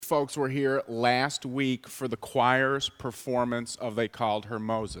folks were here last week for the choir's performance of They Called Her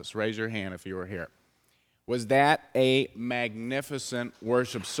Moses? Raise your hand if you were here. Was that a magnificent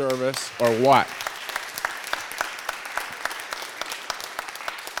worship service or what?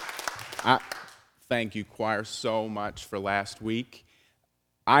 Thank you, choir, so much for last week.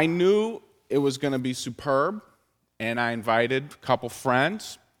 I knew it was going to be superb, and I invited a couple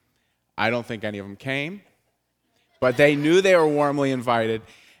friends. I don't think any of them came, but they knew they were warmly invited.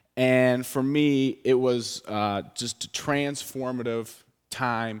 And for me, it was just a transformative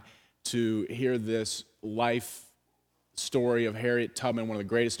time to hear this life story of Harriet Tubman, one of the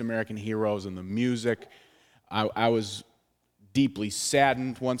greatest American heroes, and the music. I was deeply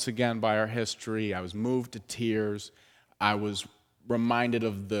saddened once again by our history. I was moved to tears. I was reminded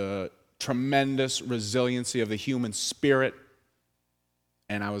of the tremendous resiliency of the human spirit,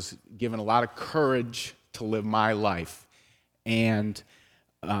 and I was given a lot of courage to live my life. And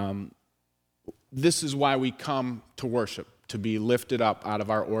this is why we come to worship, to be lifted up out of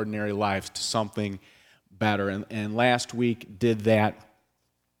our ordinary lives to something better. And last week did that,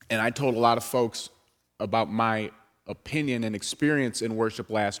 and I told a lot of folks about my opinion and experience in worship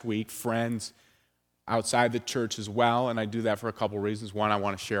last week, friends outside the church as well, and I do that for a couple reasons. One, I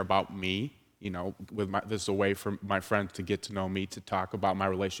want to share about me, this is a way for my friends to get to know me, to talk about my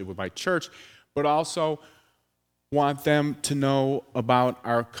relationship with my church, but also want them to know about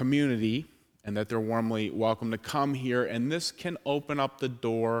our community and that they're warmly welcome to come here, and this can open up the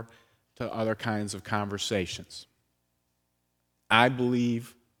door to other kinds of conversations. I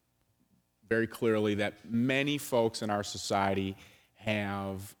believe very clearly that many folks in our society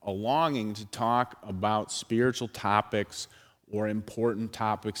have a longing to talk about spiritual topics or important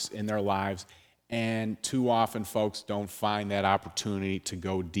topics in their lives, and too often folks don't find that opportunity to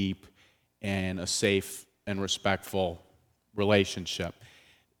go deep in a safe and respectful relationship.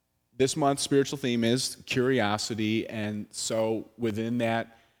 This month's spiritual theme is curiosity, and so within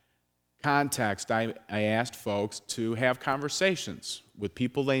that context, I asked folks to have conversations with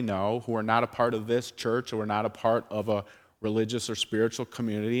people they know who are not a part of this church or are not a part of a religious or spiritual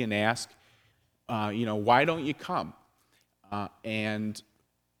community, and ask, why don't you come? And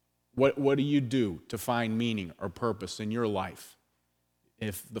what do you do to find meaning or purpose in your life?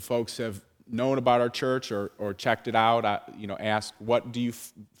 If the folks have known about our church or checked it out, ask, what do you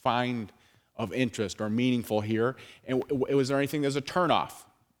find of interest or meaningful here? And was there anything that's a turnoff?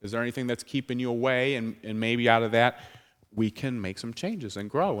 Is there anything that's keeping you away? And maybe out of that, we can make some changes and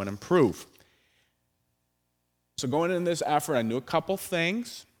grow and improve. So going into this effort, I knew a couple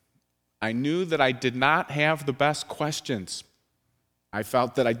things. I knew that I did not have the best questions. I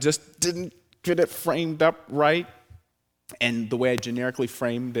felt that I just didn't get it framed up right. And the way I generically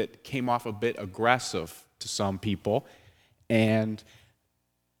framed it came off a bit aggressive to some people. And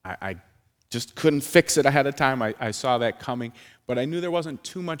I just couldn't fix it ahead of time. I saw that coming. But I knew there wasn't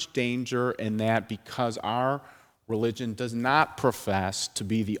too much danger in that, because our religion does not profess to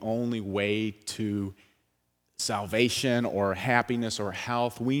be the only way to salvation or happiness or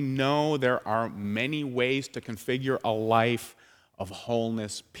health. We know there are many ways to configure a life of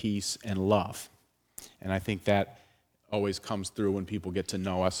wholeness, peace, and love. And I think that always comes through when people get to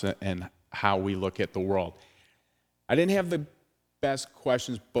know us and how we look at the world. I didn't have the best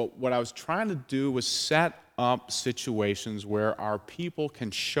questions, but what I was trying to do was set up situations where our people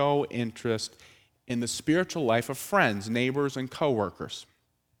can show interest in the spiritual life of friends, neighbors, and coworkers.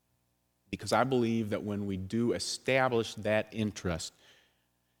 Because I believe that when we do establish that interest,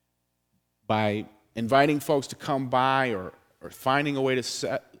 by inviting folks to come by or finding a way to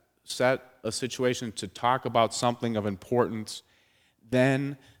set a situation to talk about something of importance,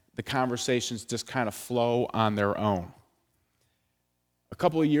 then the conversations just kind of flow on their own. A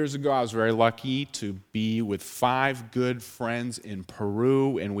couple of years ago, I was very lucky to be with 5 good friends in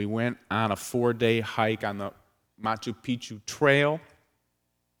Peru, and we went on a 4-day hike on the Machu Picchu Trail.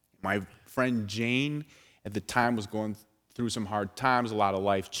 My friend Jane at the time was going through some hard times, a lot of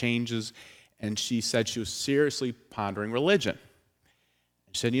life changes, and she said she was seriously pondering religion.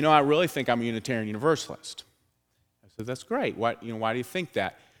 She said, I really think I'm a Unitarian Universalist. I said, that's great. Why do you think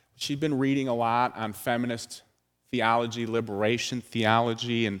that? She'd been reading a lot on feminist theology, liberation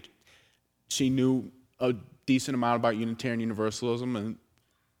theology, and she knew a decent amount about Unitarian Universalism and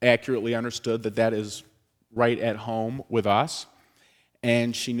accurately understood that is right at home with us.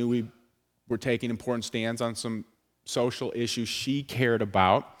 And she knew we were taking important stands on some social issues she cared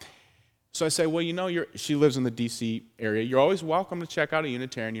about. So I say, well, she lives in the D.C. area. You're always welcome to check out a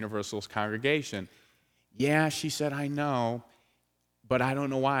Unitarian Universalist congregation. Yeah, she said, I know, but I don't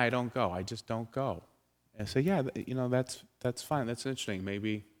know why I don't go. I just don't go. And I say, yeah, that's fine. That's interesting.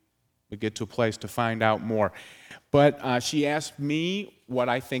 Maybe we get to a place to find out more. But she asked me what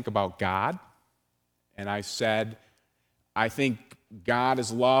I think about God, and I said, I think God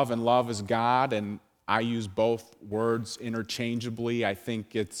is love and love is God, and I use both words interchangeably. I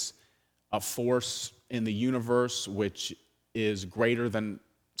think it's a force in the universe which is greater than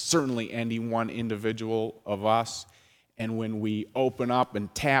certainly any one individual of us. And when we open up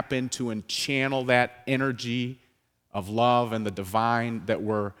and tap into and channel that energy of love and the divine, that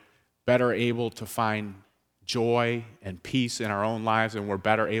we're better able to find joy and peace in our own lives, and we're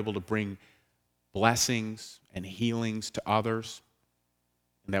better able to bring blessings and healings to others.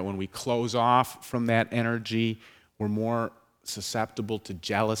 And that when we close off from that energy, we're more susceptible to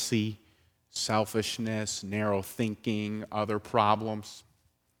jealousy, selfishness, narrow thinking, other problems.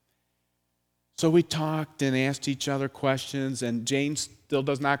 So we talked and asked each other questions, and Jane still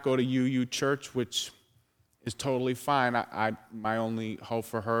does not go to UU Church, which is totally fine. My only hope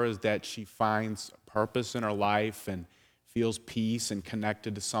for her is that she finds purpose in her life and feels peace and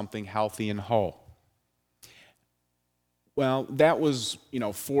connected to something healthy and whole. Well, that was,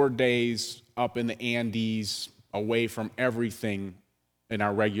 4 days up in the Andes, away from everything in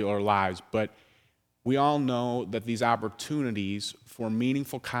our regular lives. But we all know that these opportunities for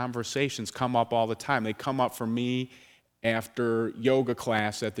meaningful conversations come up all the time. They come up for me after yoga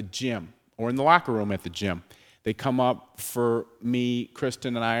class at the gym or in the locker room at the gym. They come up for me.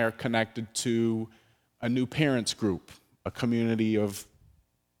 Kristen and I are connected to a new parents group, a community of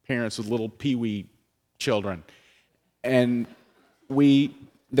parents with little peewee children. And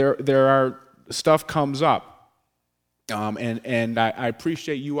there are stuff comes up. And I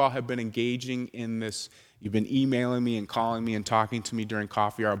appreciate you all have been engaging in this. You've been emailing me and calling me and talking to me during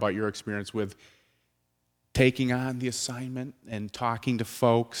coffee hour about your experience with taking on the assignment and talking to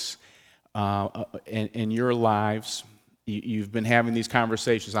folks in your lives. You've been having these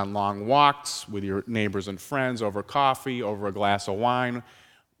conversations on long walks with your neighbors and friends, over coffee, over a glass of wine,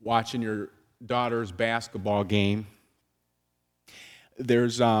 watching your daughter's basketball game.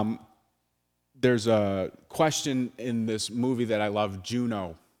 There's a question in this movie that I love,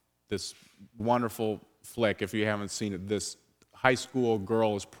 Juno, this wonderful flick. If you haven't seen it, this high school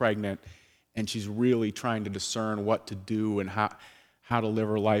girl is pregnant, and she's really trying to discern what to do and how to live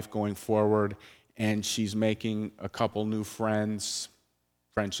her life going forward. And she's making a couple new friends.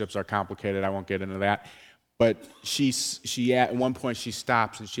 Friendships are complicated. I won't get into that. But she at one point she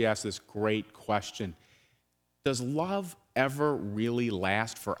stops and she asks this great question: does love ever really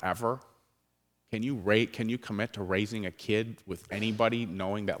last forever? Can you commit to raising a kid with anybody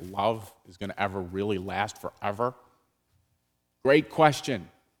knowing that love is going to ever really last forever? Great question.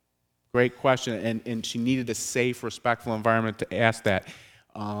 Great question. And she needed a safe, respectful environment to ask that.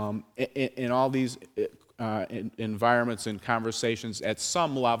 In all these environments and conversations, at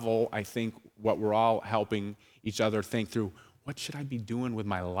some level, I think what we're all helping each other think through, what should I be doing with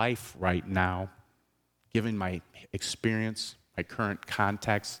my life right now, given my experience, my current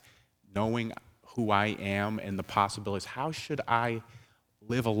context, knowing who I am and the possibilities. How should I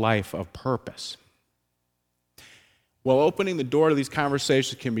live a life of purpose? Well, opening the door to these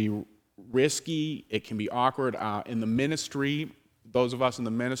conversations can be risky. It can be awkward. In the ministry, those of us in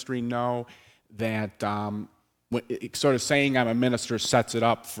the ministry know that sort of saying I'm a minister sets it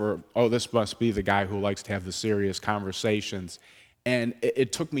up for, this must be the guy who likes to have the serious conversations. And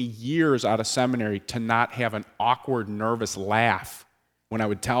it took me years out of seminary to not have an awkward, nervous laugh when I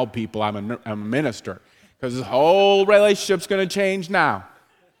would tell people I'm a minister, because this whole relationship's going to change now.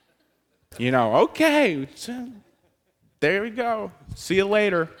 Okay, so there we go. See you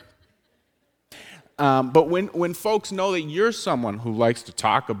later. But when folks know that you're someone who likes to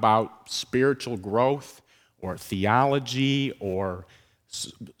talk about spiritual growth or theology or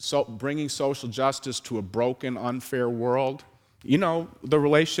bringing social justice to a broken, unfair world, the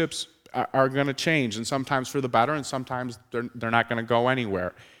relationships are going to change, and sometimes for the better, and sometimes they're not going to go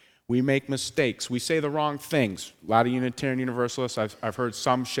anywhere. We make mistakes. We say the wrong things. A lot of Unitarian Universalists, I've heard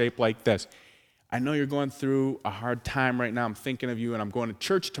some shape like this: I know you're going through a hard time right now. I'm thinking of you, and I'm going to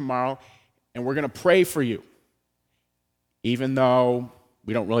church tomorrow, and we're going to pray for you. Even though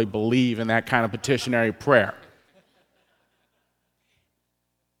we don't really believe in that kind of petitionary prayer.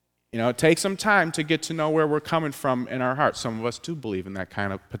 It takes some time to get to know where we're coming from in our hearts. Some of us do believe in that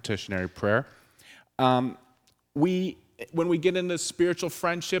kind of petitionary prayer. When we get into spiritual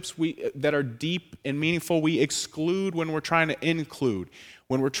friendships that are deep and meaningful, we exclude when we're trying to include.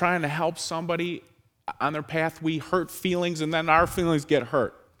 When we're trying to help somebody on their path, we hurt feelings, and then our feelings get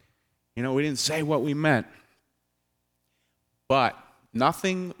hurt. We didn't say what we meant. But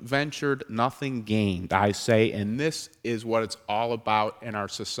Nothing ventured, nothing gained, I say, and this is what it's all about in our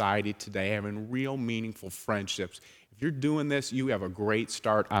society today, having real meaningful friendships. If you're doing this, you have a great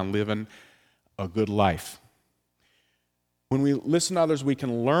start on living a good life. When we listen to others, we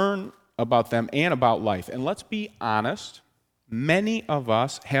can learn about them and about life. And let's be honest, many of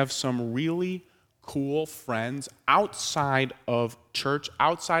us have some really cool friends outside of church,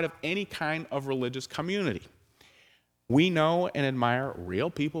 outside of any kind of religious community. We know and admire real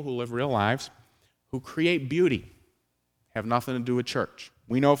people who live real lives, who create beauty, have nothing to do with church.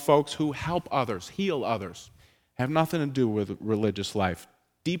 We know folks who help others, heal others, have nothing to do with religious life.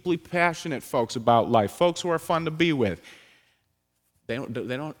 Deeply passionate folks about life, folks who are fun to be with.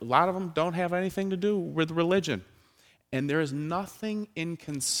 A lot of them don't have anything to do with religion. And there is nothing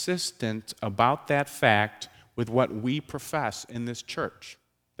inconsistent about that fact with what we profess in this church.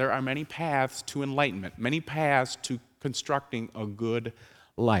 There are many paths to enlightenment, many paths to constructing a good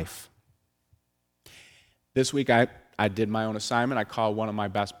life. This week I did my own assignment. I called one of my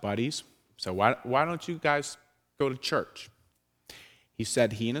best buddies. So why don't you guys go to church? He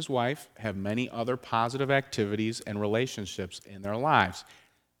said he and his wife have many other positive activities and relationships in their lives.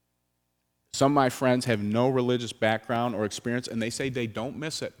 Some of my friends have no religious background or experience, and they say they don't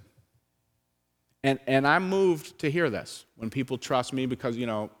miss it. And I'm moved to hear this when people trust me because,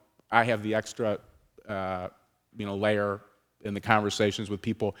 I have the extra, layer in the conversations with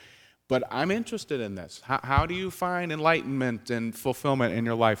people. But I'm interested in this. How do you find enlightenment and fulfillment in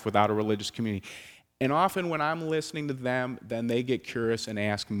your life without a religious community? And often when I'm listening to them, then they get curious and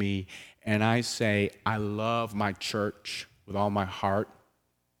ask me, and I say, I love my church with all my heart.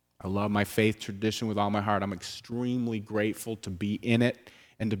 I love my faith tradition with all my heart. I'm extremely grateful to be in it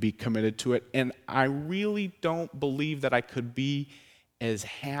and to be committed to it. And I really don't believe that I could be as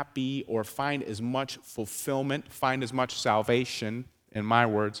happy or find as much fulfillment, find as much salvation, in my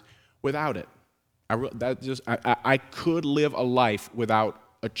words, without it. I could live a life without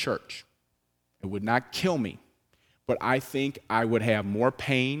a church. It would not kill me. But I think I would have more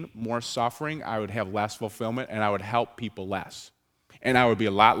pain, more suffering, I would have less fulfillment, and I would help people less. And I would be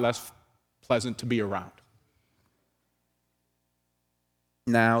a lot less pleasant to be around.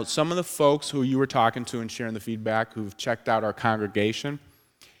 Now, some of the folks who you were talking to and sharing the feedback who've checked out our congregation,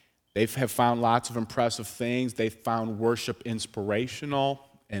 they have found lots of impressive things. They found worship inspirational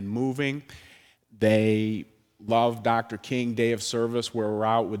and moving. They love Dr. King Day of Service, where we're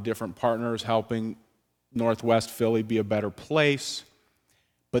out with different partners helping Northwest Philly be a better place.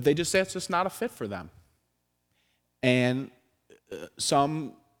 But they just say it's just not a fit for them. And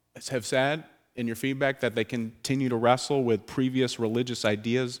some have said in your feedback that they continue to wrestle with previous religious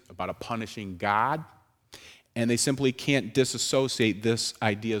ideas about a punishing God, and they simply can't disassociate these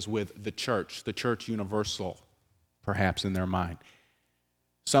ideas with the church universal, perhaps in their mind.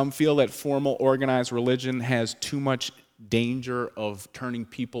 Some feel that formal organized religion has too much danger of turning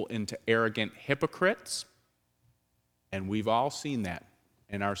people into arrogant hypocrites, and we've all seen that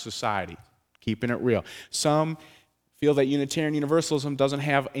in our society, keeping it real. Some feel that Unitarian Universalism doesn't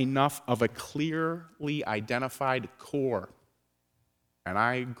have enough of a clearly identified core. And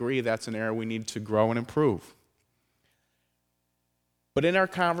I agree that's an area we need to grow and improve. But in our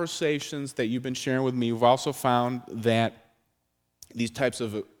conversations that you've been sharing with me, we've also found that these types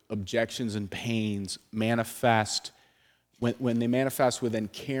of objections and pains manifest, when they manifest within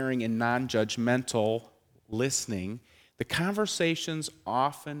caring and non-judgmental listening, the conversations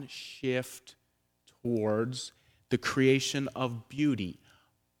often shift towards the creation of beauty,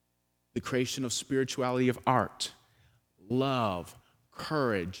 the creation of spirituality of art, love,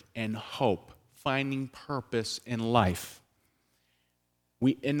 courage, and hope, finding purpose in life.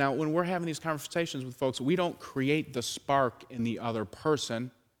 And now when we're having these conversations with folks, we don't create the spark in the other person.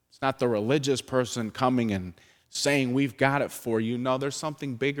 It's not the religious person coming and saying, we've got it for you. No, there's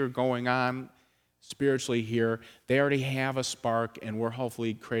something bigger going on spiritually here. They already have a spark, and we're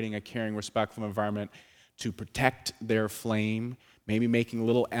hopefully creating a caring, respectful environment to protect their flame, maybe making a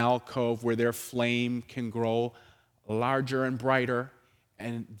little alcove where their flame can grow larger and brighter,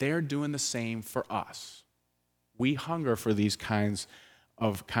 and they're doing the same for us. We hunger for these kinds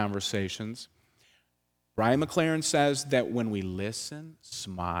of conversations. Brian McLaren says that when we listen,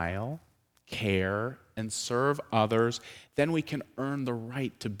 smile, care, and serve others, then we can earn the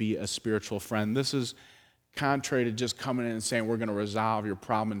right to be a spiritual friend. This is contrary to just coming in and saying we're going to resolve your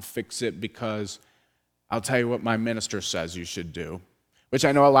problem and fix it because I'll tell you what my minister says you should do, which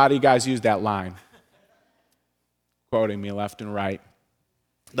I know a lot of you guys use that line, quoting me left and right.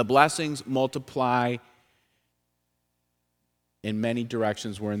 The blessings multiply in many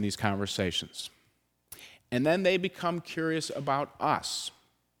directions. We're in these conversations. And then they become curious about us.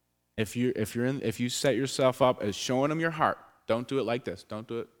 If you set yourself up as showing them your heart, don't do it like this, don't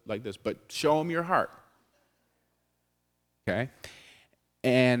do it like this, but show them your heart. Okay?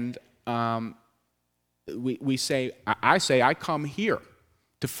 And I say, I come here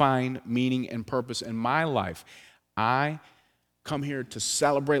to find meaning and purpose in my life. I come here to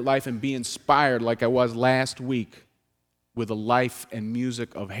celebrate life and be inspired like I was last week with the life and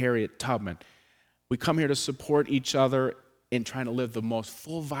music of Harriet Tubman. We come here to support each other in trying to live the most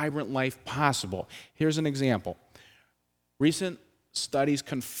full, vibrant life possible. Here's an example. Recent studies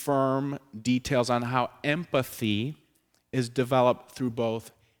confirm details on how empathy is developed through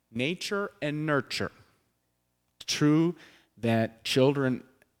both nature and nurture. It's true that children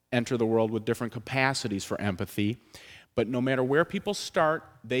enter the world with different capacities for empathy, but no matter where people start,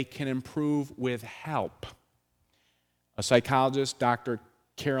 they can improve with help. A psychologist, Dr.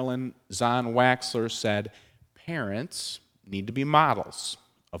 Carolyn Zahn Waxler, said, parents need to be models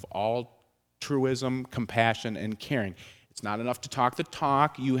of altruism, compassion, and caring. It's not enough to talk the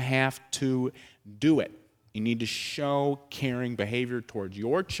talk, you have to do it. You need to show caring behavior towards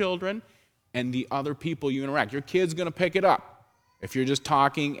your children and the other people you interact. Your kid's going to pick it up if you're just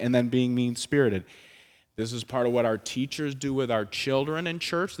talking and then being mean-spirited. This is part of what our teachers do with our children in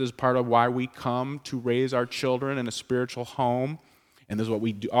church. This is part of why we come to raise our children in a spiritual home. And this is what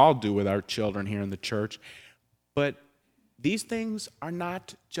we all do with our children here in the church. But these things are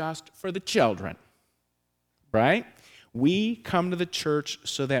not just for the children, right? We come to the church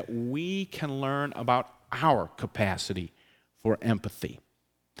so that we can learn about our capacity for empathy.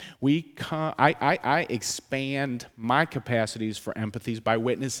 I expand my capacities for empathies by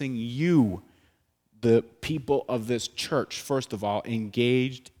witnessing you, the people of this church, first of all,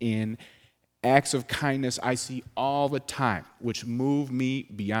 engaged in acts of kindness I see all the time, which move me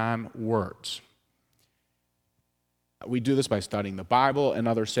beyond words. We do this by studying the Bible and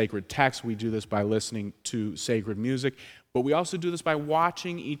other sacred texts. We do this by listening to sacred music. But we also do this by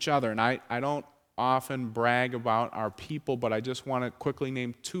watching each other. And I don't often brag about our people, but I just want to quickly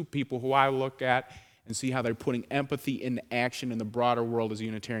name two people who I look at and see how they're putting empathy into action in the broader world as a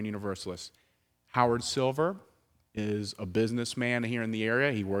Unitarian Universalist. Howard Silver is a businessman here in the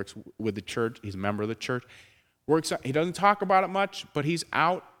area. He works with the church. He's a member of the church. He doesn't talk about it much, but he's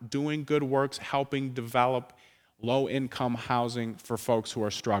out doing good works, helping develop low-income housing for folks who are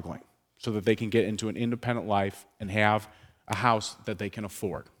struggling so that they can get into an independent life and have a house that they can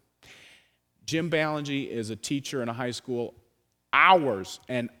afford. Jim Ballingy is a teacher in a high school, hours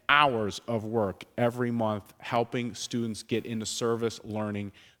and hours of work every month helping students get into service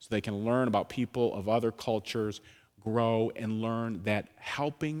learning so they can learn about people of other cultures, grow, and learn that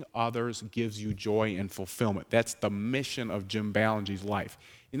helping others gives you joy and fulfillment. That's the mission of Jim Ballingy's life.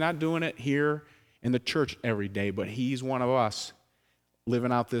 He's not doing it here in the church every day, but he's one of us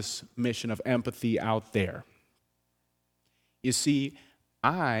living out this mission of empathy out there. You see,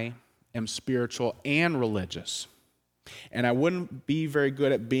 I am spiritual and religious, and I wouldn't be very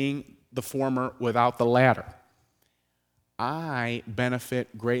good at being the former without the latter. I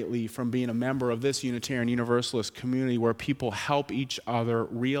benefit greatly from being a member of this Unitarian Universalist community where people help each other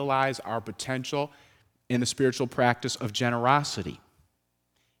realize our potential in the spiritual practice of generosity.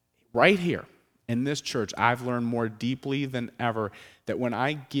 Right here in this church, I've learned more deeply than ever that when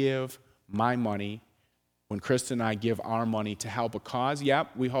I give my money, when Kristen and I give our money to help a cause,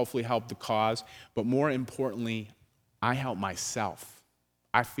 we hopefully help the cause, but more importantly, I help myself.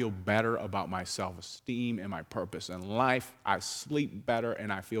 I feel better about my self-esteem and my purpose in life. I sleep better,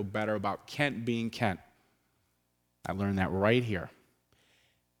 and I feel better about Kent being Kent. I learned that right here.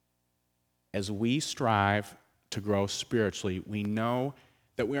 As we strive to grow spiritually, we know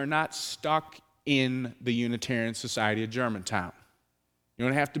that we are not stuck in the Unitarian Society of Germantown. You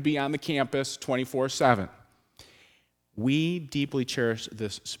don't have to be on the campus 24/7. We deeply cherish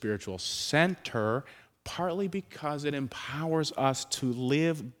this spiritual center, partly because it empowers us to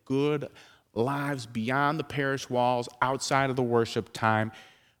live good lives beyond the parish walls, outside of the worship time.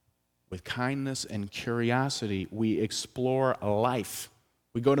 With kindness and curiosity, we explore life.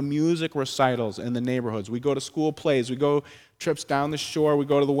 We go to music recitals in the neighborhoods. We go to school plays. We go trips down the shore. We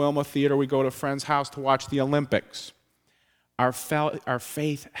go to the Wilma Theater. We go to a friend's house to watch the Olympics. Our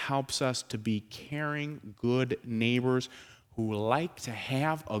faith helps us to be caring, good neighbors who like to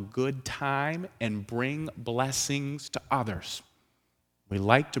have a good time and bring blessings to others. We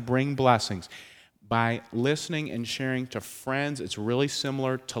like to bring blessings. By listening and sharing to friends, it's really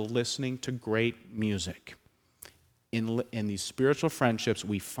similar to listening to great music. In these spiritual friendships,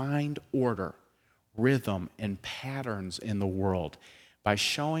 we find order, rhythm, and patterns in the world. By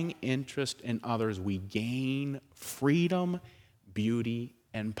showing interest in others, we gain freedom, beauty,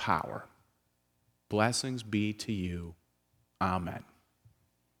 and power. Blessings be to you. Amen.